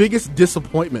 Biggest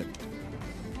disappointment,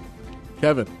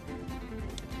 Kevin.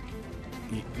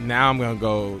 Now I'm going to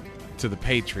go to the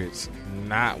Patriots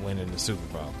not winning the Super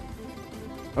Bowl.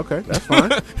 Okay, that's fine.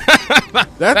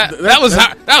 That was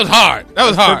hard. That was hard. That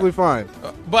was hard. Perfectly fine.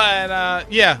 But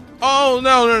yeah. Oh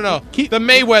no. The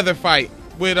Mayweather fight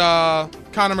with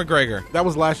Conor McGregor. That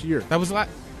was last year. That was Yeah.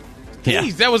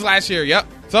 Jeez, that was last year. Yep.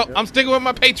 So I'm sticking with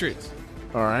my Patriots.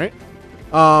 All right.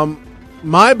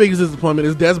 My biggest disappointment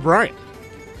is Des Bryant.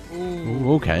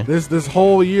 Ooh, okay. This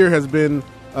whole year has been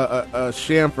a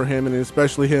sham for him, and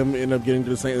especially him ended up getting to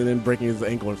the Saints and then breaking his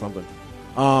ankle or something.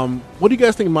 What do you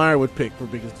guys think Meyer would pick for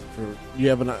biggest? For you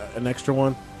have an extra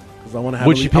one? Because I want to have.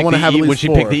 Would she pick would she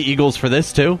pick the Eagles for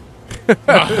this too?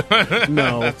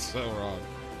 No. That's so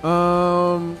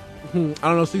wrong. I don't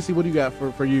know, Cece. What do you got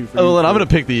for you? Oh, then I'm going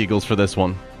to pick the Eagles for this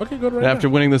one. Okay, go right After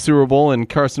now. winning the Super Bowl and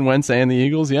Carson Wentz and the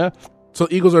Eagles, yeah. So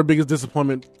Eagles are biggest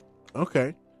disappointment.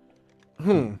 Okay.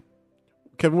 Kevin,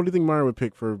 what do you think Meyer would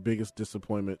pick for biggest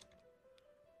disappointment?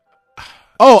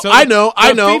 Oh, So I know.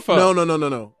 FIFA.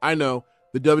 No. I know.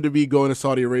 The WWE going to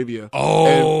Saudi Arabia and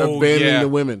Oh, abandoning yeah. the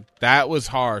women. That was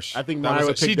harsh. I think that Maya was,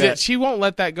 would pick she that. did. She won't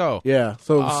let that go. Yeah.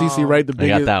 So Cece, right? The I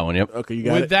biggest. got that one, yep. Okay, you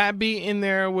got Would it. that be in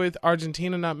there with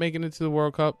Argentina not making it to the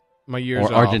World Cup? My years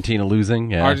Or off. Argentina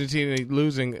losing, yeah. Argentina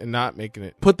losing and not making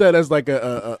it. Put that as like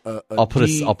a I'll put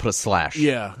D. a slash.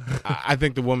 Yeah. I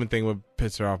think the woman thing would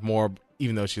piss her off more,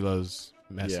 even though she loves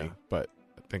Messi. Yeah. But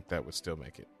I think that would still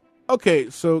make it. Okay,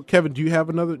 so Kevin, do you have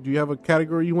a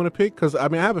category you want to pick? Because I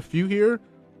have a few here,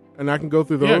 and I can go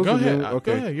through those. Yeah, go and ahead. then-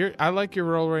 okay. Go ahead. I like your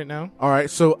role right now. All right,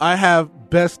 so I have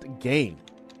best game.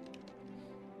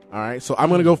 All right, so I'm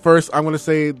going to go first. I'm going to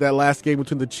say that last game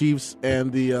between the Chiefs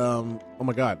and the oh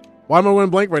my God, why am I going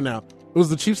blank right now? It was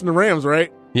the Chiefs and the Rams,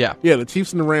 right? Yeah. Yeah, the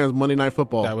Chiefs and the Rams, Monday Night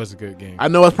Football. That was a good game. I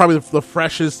know it's probably the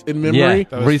freshest in memory.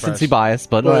 Yeah, recency bias,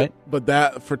 but all right. But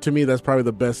that, to me, that's probably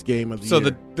the best game of the year.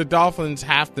 So the Dolphins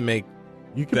have to make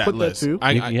you can that put list. that too.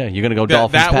 Yeah, you're going to go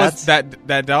Dolphins Pats?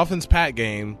 That Dolphins Pat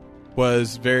game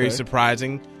was very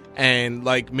surprising and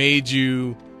like made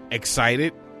you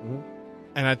excited. Mhm.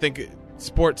 And I think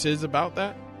sports is about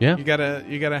that. Yeah. You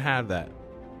gotta have that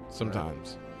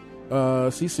sometimes.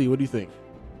 CC, what do you think?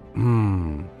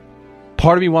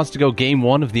 Part of me wants to go game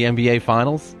 1 of the NBA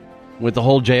Finals with the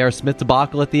whole J.R. Smith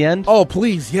debacle at the end. Oh,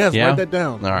 please, yes, Yeah? write that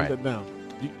down. All Write right. that down.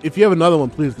 If you have another one,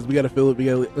 please, because we got to fill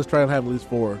it. Let's try and have at least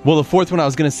 4. Well, the fourth one I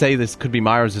was going to say this could be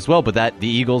Myers as well, but the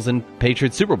Eagles and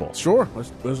Patriots Super Bowl. Sure,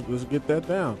 let's get that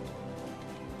down.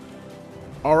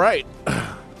 All right,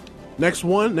 next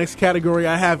category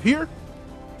I have here.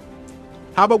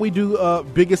 How about we do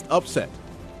biggest upset?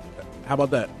 How about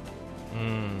that?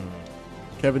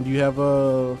 Kevin, do you have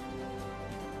a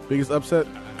biggest upset?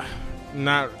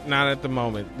 Not at the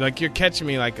moment. Like you're catching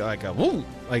me like a woo.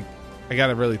 Like I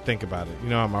gotta really think about it. You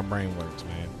know how my brain works,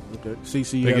 man. Okay,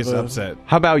 CC, you Biggest have a, upset.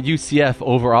 How about UCF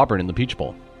over Auburn in the Peach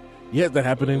Bowl? Yeah, that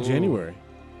happened in January.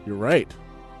 You're right.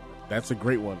 That's a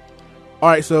great one. All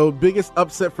right, so biggest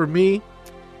upset for me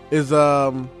is it's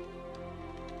going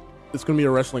to be a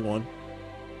wrestling one.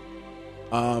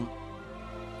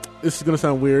 This is going to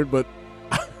sound weird, but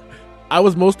I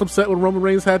was most upset when Roman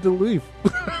Reigns had to leave.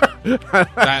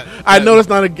 I know it's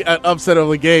not an upset of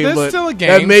a game, There's but still a game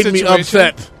that made me situation.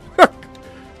 upset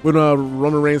when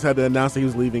Roman Reigns had to announce that he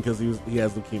was leaving because he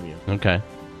has leukemia. Okay.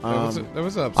 That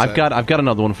was an upset. I've got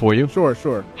another one for you.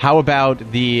 Sure. How about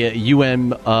the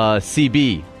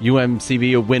UMCB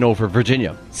win over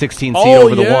Virginia, 16 seed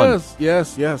over the 1?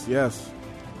 Yes.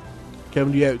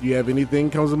 Kevin, do you have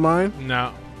anything comes to mind?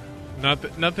 No,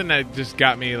 nothing that just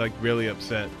got me like really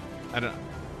upset.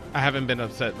 I haven't been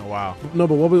upset in a while. No,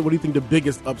 but what do you think the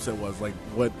biggest upset was? Like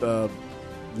what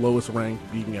lowest rank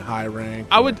beating a high rank?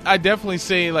 I definitely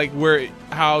say like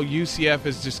how UCF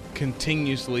is just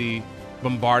continuously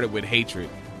bombarded with hatred.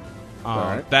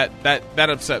 Right. That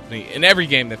upsets me in every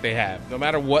game that they have. No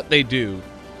matter what they do,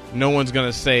 no one's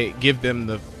gonna give them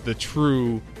the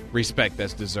true respect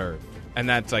that's deserved, and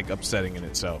that's like upsetting in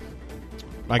itself.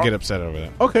 I get upset over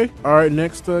that. Okay. All right.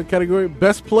 Next category: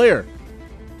 best player.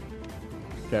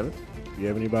 Kevin, do you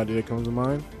have anybody that comes to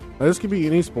mind? Now, this could be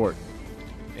any sport,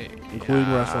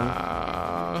 including wrestling.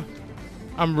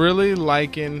 I'm really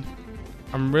liking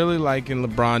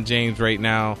LeBron James right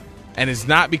now, and it's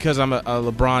not because I'm a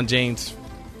LeBron James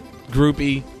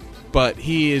groupie, but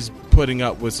he is putting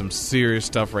up with some serious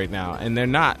stuff right now, and they're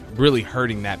not really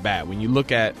hurting that bad. When you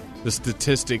look at the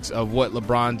statistics of what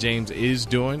LeBron James is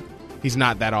doing, he's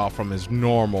not that off from his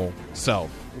normal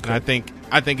self. Okay. And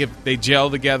I think if they gel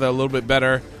together a little bit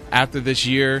better after this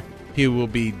year, he will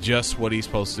be just what he's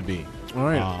supposed to be. All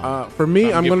right. For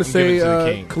me, I'm going to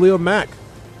say Khalil Mack.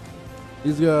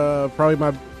 He's probably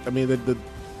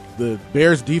the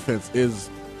Bears defense is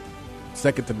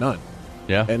second to none.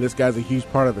 Yeah. And this guy's a huge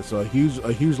part of it. So a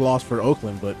huge loss for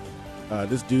Oakland, but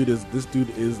this dude is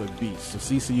a beast. So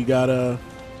CC, you got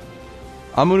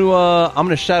I'm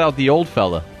gonna shout out the old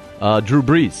fella, Drew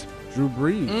Brees. Drew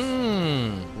Brees.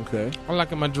 Okay. I like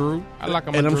him, Drew.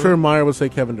 And I'm sure Meyer would say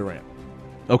Kevin Durant.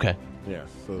 Okay. Yeah.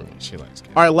 So she likes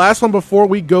Kevin. All right, last one before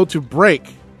we go to break.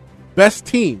 Best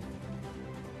team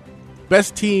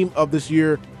of this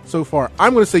year so far.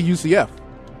 I'm going to say UCF.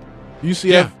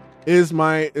 UCF is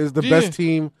the best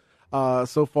team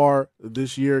so far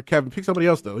this year. Kevin, pick somebody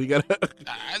else though. You got but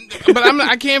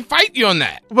I can't fight you on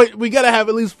that. But we got to have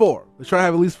at least 4. Let's try to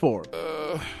have at least 4.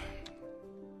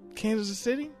 Kansas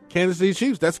City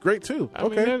Chiefs. That's great too. I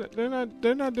mean,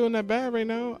 they're not doing that bad right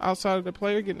now. Outside of the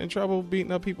player getting in trouble,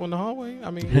 beating up people in the hallway.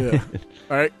 I mean, yeah.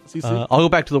 All right, CC. I'll go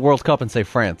back to the World Cup and say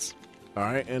France. All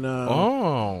right, and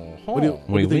what do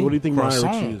you think Meyer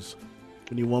would choose?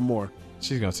 We need one more.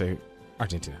 She's gonna say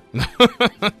Argentina.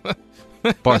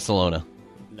 Barcelona.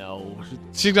 No.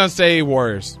 She's gonna say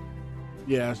Warriors.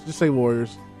 Yeah, just say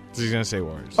Warriors. She's gonna say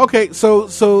Warriors. Okay, so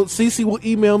CC will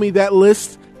email me that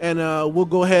list, and we'll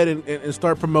go ahead and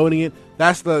start promoting it.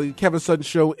 That's the Kevin Sutton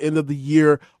Show End of the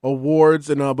Year Awards,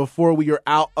 and before we are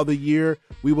out of the year,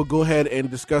 we will go ahead and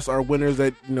discuss our winners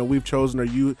that we've chosen, or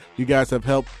you guys have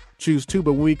helped choose too.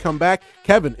 But when we come back,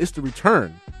 Kevin, it's the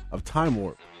return of Time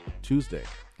Warp Tuesday.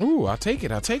 Ooh, I'll take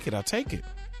it.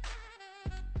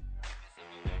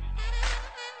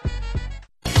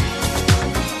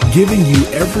 Giving you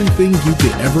everything you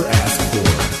could ever ask for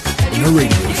in a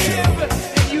radio show.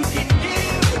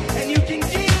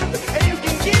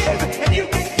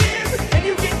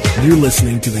 You're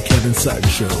listening to the Kevin Sutton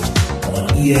Show on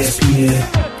ESPN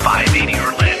 580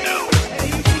 Orlando.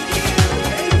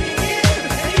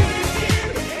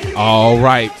 All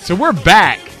right, so we're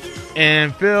back,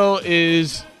 and Phil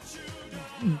is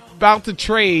about to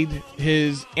trade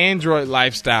his Android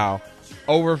lifestyle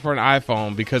over for an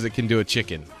iPhone because it can do a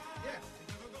chicken.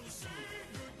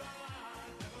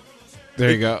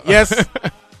 There you go. Yes,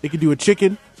 it can do a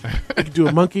chicken. It can do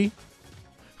a monkey.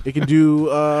 It can do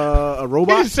a He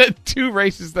robot. said two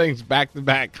racist things back to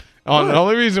back. On the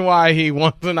only reason why he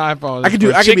wants an iPhone is I could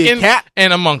do. for I could be a chicken cat.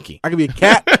 and a monkey. I could be a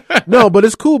cat. No, but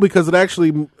it's cool because it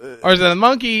actually. Or is it a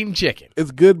monkey eating chicken?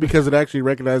 It's good because it actually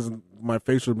recognizes my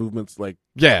facial movements. Like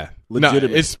Yeah.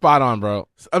 Legitimate. No, it's spot on, bro.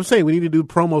 I'm saying, we need to do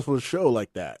promos for the show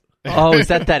like that. Oh, is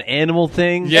that animal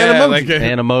thing? Yeah, Emoji. like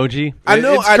An emoji? I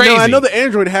know. It's crazy. I know. The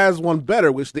Android has one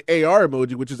better, which the AR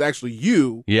emoji, which is actually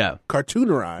you Yeah.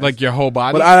 cartoonerized. like your whole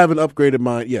body. but I haven't upgraded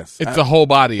mine. Yes, It's the whole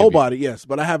body. whole of you. body. Yes,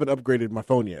 but I haven't upgraded my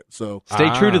phone yet. So Stay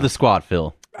true to the squad,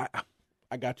 Phil.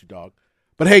 I got you, dog.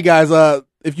 But hey, guys,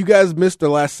 if you guys missed the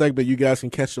last segment, you guys can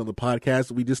catch it on the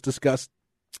podcast. We just discussed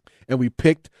and we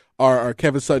picked our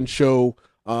Kevin Sutton Show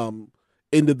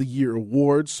end of the year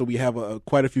awards. So we have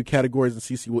quite a few categories, and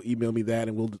CC will email me that,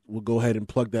 and we'll go ahead and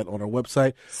plug that on our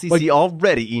website. CC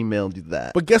already emailed you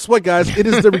that. But guess what, guys? It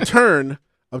is the return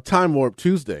of Time Warp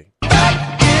Tuesday.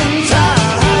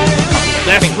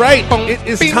 That's right. It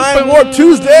is Time Warp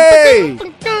Tuesday.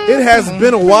 It has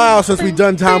been a while since we've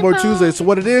done Time Warp Tuesday. So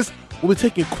what it is, we'll be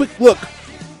taking a quick look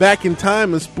back in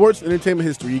time in sports and entertainment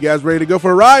history. You guys ready to go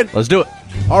for a ride? Let's do it.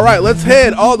 All right, let's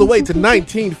head all the way to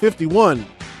 1951.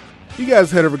 You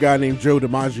guys heard of a guy named Joe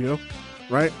DiMaggio,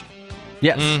 right?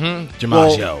 Yes.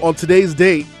 DiMaggio. On today's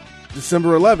date,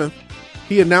 December 11th,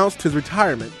 he announced his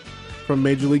retirement from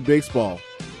Major League Baseball.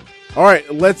 All right,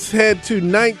 let's head to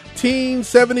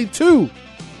 1972.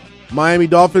 Miami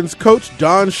Dolphins coach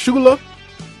Don Shula.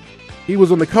 He was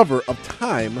on the cover of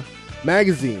Time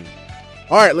magazine.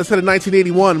 All right, let's head to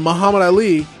 1981. Muhammad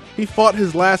Ali, he fought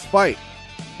his last fight,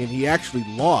 and he actually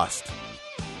lost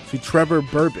to Trevor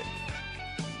Burbick.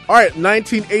 All right,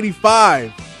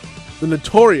 1985. The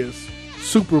notorious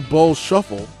Super Bowl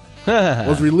Shuffle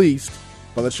was released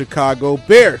by the Chicago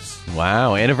Bears.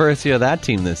 Wow, anniversary of that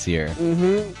team this year.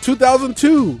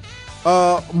 2002,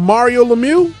 Mario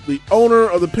Lemieux, the owner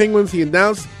of the Penguins, he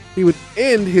announced he would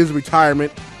end his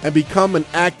retirement and become an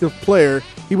active player.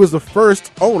 He was the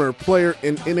first owner player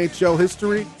in NHL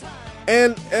history.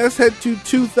 And let's head to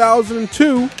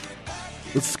 2002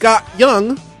 with Scott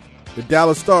Young, the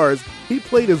Dallas Stars. He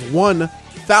played his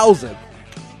 1,000th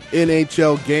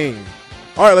NHL game.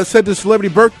 All right, let's head to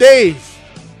celebrity birthdays.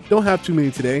 Don't have too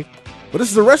many today, but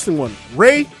this is a wrestling one.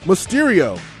 Rey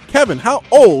Mysterio. Kevin, how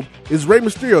old is Rey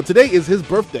Mysterio? Today is his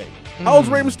birthday. How old is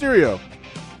Rey Mysterio?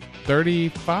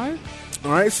 35?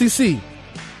 All right, CC.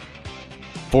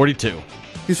 42.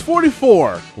 He's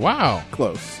 44. Wow.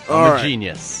 Close. I'm All a right.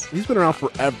 genius. He's been around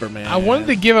forever, man. I wanted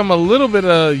to give him a little bit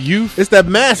of youth. It's that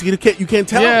mask. You can't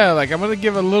tell. Yeah, like I'm going to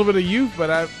give a little bit of youth,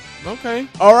 but okay.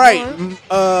 All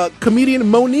right. Comedian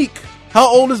Monique. How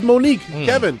old is Monique?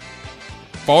 Kevin.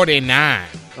 49.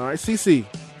 All right, CC.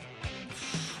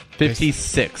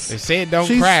 56. They say it don't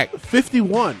She's crack.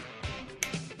 51.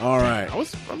 All right. I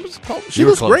was close. She You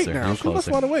were looks great closer. now. You were She lost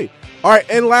a closer. lot of weight. All right,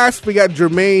 and last we got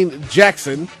Jermaine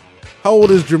Jackson. How old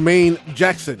is Jermaine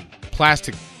Jackson?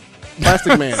 Plastic.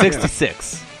 Plastic Man.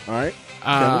 66. Yeah. All right.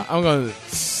 I'm going to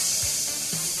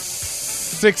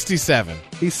 67.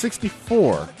 He's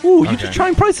 64. Ooh, you just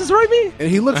trying prices right, me? And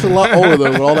he looks a lot older,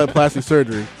 though, with all that plastic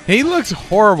surgery. He looks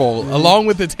horrible along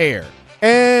with his hair.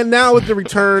 And now with the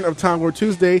return of Time War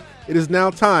Tuesday, it is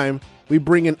now time we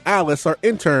bring in Alice, our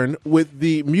intern, with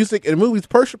the music and movies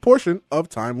portion of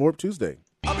Time Warp Tuesday.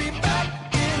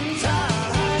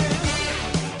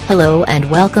 Hello and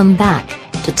welcome back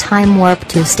to Time Warp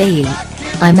Tuesday.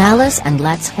 I'm Alice and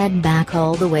let's head back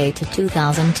all the way to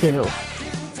 2002.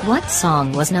 What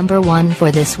song was number 1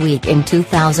 for this week in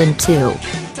 2002?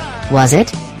 Was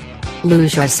it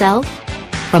Lose Yourself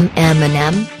from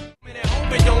Eminem?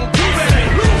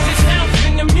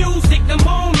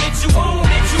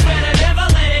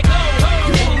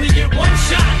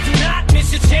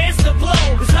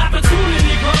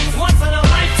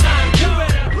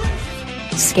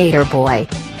 Skater Boy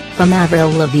from Avril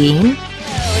Lavigne? He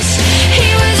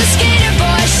was a skater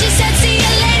boy, she said see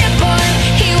you later boy.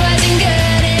 He wasn't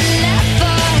good enough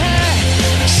for her.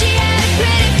 She had a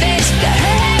pretty face, but her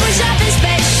head was up in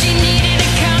space. She needed to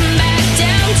come back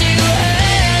down to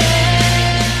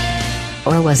earth.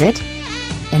 Or was it,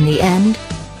 in the end,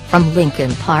 from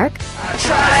Linkin Park? I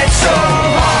tried so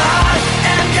hard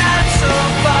and got so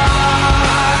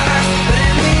far, but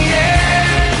in the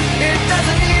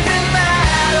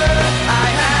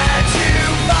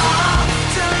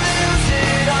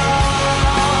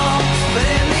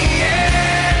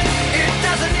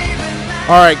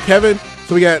right, Kevin.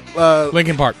 So we got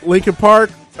Linkin Park.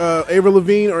 Avril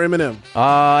Lavigne, or Eminem?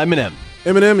 Eminem.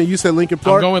 Eminem, and you said Linkin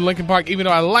Park. I'm going Linkin Park, even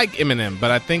though I like Eminem,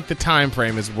 but I think the time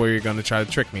frame is where you're going to try to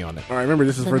trick me on it. All right, remember,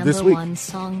 this is The for number this week. one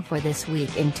song for this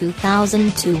week in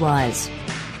 2002 was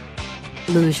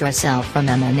Lose Yourself from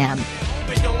Eminem.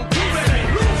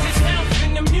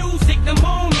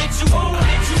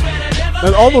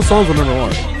 And all those songs were number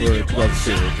one for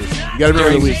 2002. You got to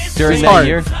remember the week. During It's that hard.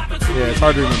 year? Yeah, it's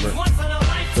hard to remember.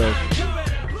 So,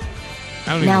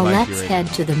 I don't Now even like let's you, head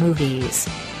to the movies.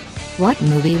 What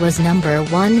movie was number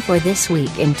one for this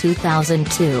week in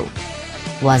 2002?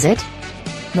 Was it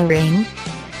The Ring?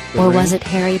 Or Ring. was it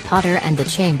Harry Potter and the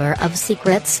Chamber of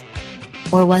Secrets?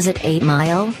 Or was it 8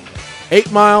 Mile?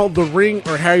 8 Mile, The Ring,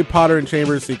 or Harry Potter and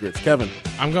Chamber of Secrets? Kevin.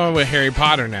 I'm going with Harry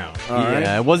Potter now. All right.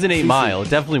 Yeah, it wasn't 8 CC. Mile. It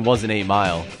definitely wasn't 8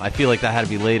 Mile. I feel like that had to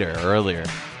be later or earlier.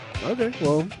 Okay,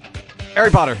 well,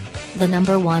 Harry Potter. The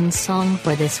number one song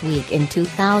for this week in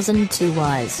 2002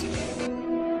 was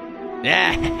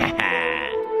Yeah.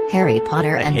 Harry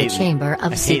Potter and the hate- Chamber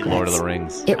of I Secrets. hate Lord of the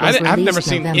Rings. It was I've never released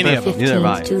seen November any of them. 15th, Neither have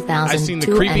I. 2002, I've seen the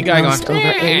creepy guy and grossed going,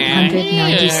 over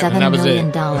 $897 and that was million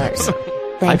it. dollars.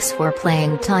 Thanks for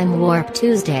playing Time Warp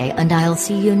Tuesday, and I'll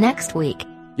see you next week.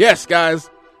 yes, guys.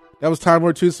 That was Time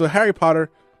War 2. So Harry Potter,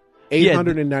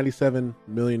 $897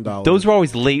 million. Those were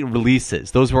always late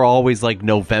releases. Those were always like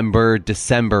November,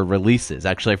 December releases.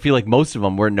 Actually, I feel like most of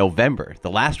them were November.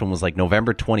 The last one was like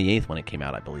November 28th when it came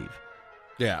out, I believe.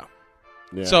 Yeah.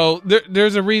 Yeah. So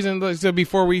there's a reason, so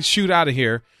before we shoot out of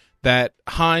here, that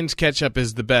Heinz ketchup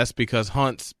is the best because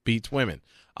Hunt's beats women.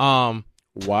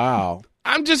 Wow.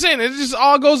 I'm just saying, it just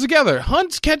all goes together.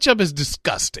 Hunt's ketchup is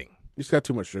disgusting. You just got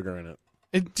too much sugar in it.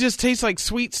 It just tastes like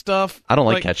sweet stuff. I don't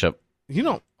like ketchup. You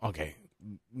don't? Okay.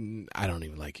 I don't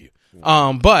even like you.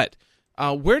 But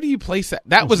where do you place that?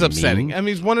 That was upsetting. mean. I mean,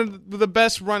 he's one of the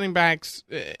best running backs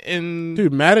in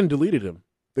Dude, Madden deleted him.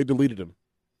 They deleted him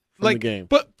from like the game.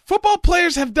 But football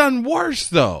players have done worse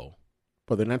though.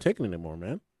 But they're not taking it anymore,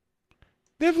 man.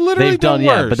 They've literally They've done,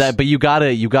 worse. but you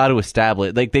gotta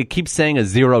establish. Like they keep saying a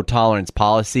zero tolerance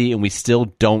policy, and we still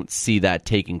don't see that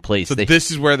taking place. so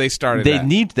this is where they started.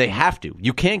 They have to.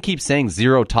 You can't keep saying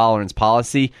zero tolerance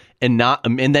policy and not,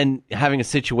 and then having a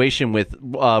situation with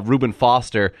Reuben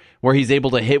Foster where he's able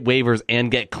to hit waivers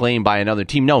and get claimed by another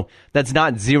team. No, that's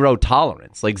not zero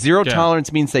tolerance. Like zero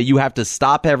tolerance means that you have to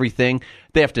stop everything.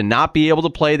 They have to not be able to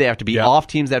play. They have to be off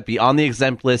teams. They have to be on the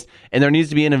exempt list, and there needs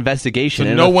to be an investigation. So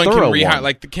and no a one can thorough rehire. one.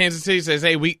 Like the Kansas City says,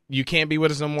 "Hey, you can't be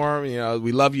with us no more. You know,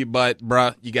 we love you, but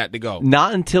bruh, you got to go."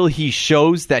 Not until he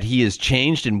shows that he has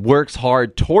changed and works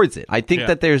hard towards it. I think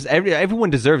that there's everyone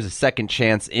deserves a second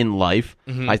chance in life.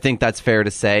 I think that's fair to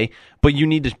say. But you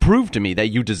need to prove to me that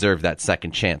you deserve that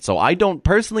second chance. So I don't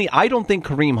think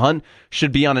Kareem Hunt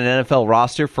should be on an NFL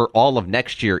roster for all of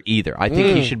next year either. I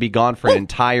think he should be gone for an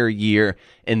entire year,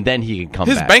 and then he can come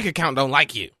His back. bank account don't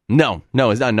like you. No,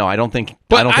 it's not. No, I don't think.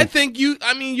 But I think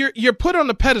you're put on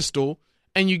the pedestal,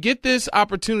 and you get this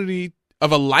opportunity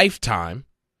of a lifetime,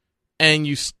 and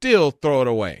you still throw it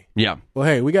away. Yeah. Well,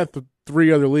 hey, we got the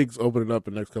 3 other leagues opening up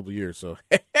in the next couple of years, so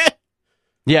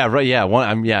Yeah, right. Yeah,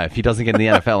 if he doesn't get in the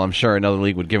NFL, I'm sure another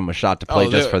league would give him a shot to play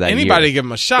just for that Anybody year. give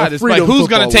him a shot. A It's like, freedom who's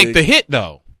going football to take league. the hit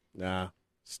though? nah.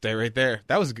 Stay right there.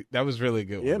 That was really a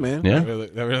good. Yeah, one. man. Yeah.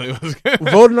 That really was good.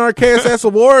 Vote in our KSS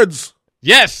awards.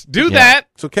 Yes, do Yeah. that.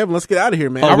 So, Kevin, let's get out of here,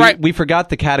 man. Oh, All right. we forgot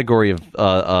the category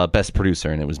of best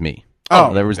producer, and it was me.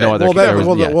 Oh, there was no other.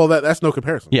 That's no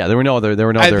comparison. Yeah, there were no other. There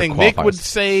were no I other think qualifiers. Nick would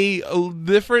say a little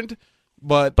different,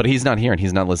 but But he's not here and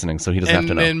he's not listening, so he doesn't have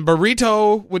to know. and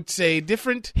Burrito would say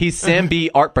different. He's Sam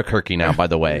B. Artbakirky now, by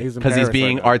the way, He's in because he's Paris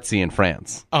being right now. artsy in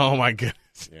France. Oh my goodness.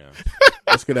 Yeah.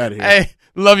 Let's get out of here. Hey,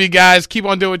 love you guys. Keep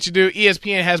on doing what you do.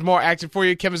 ESPN has more action for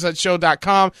you.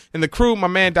 KevinSuttonShow.com and the crew, my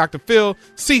man Dr. Phil,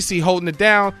 CC holding it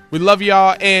down. We love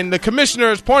y'all. And the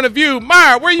commissioner's point of view,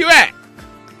 Myra, where you at?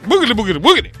 Boogity, boogity,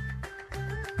 boogity.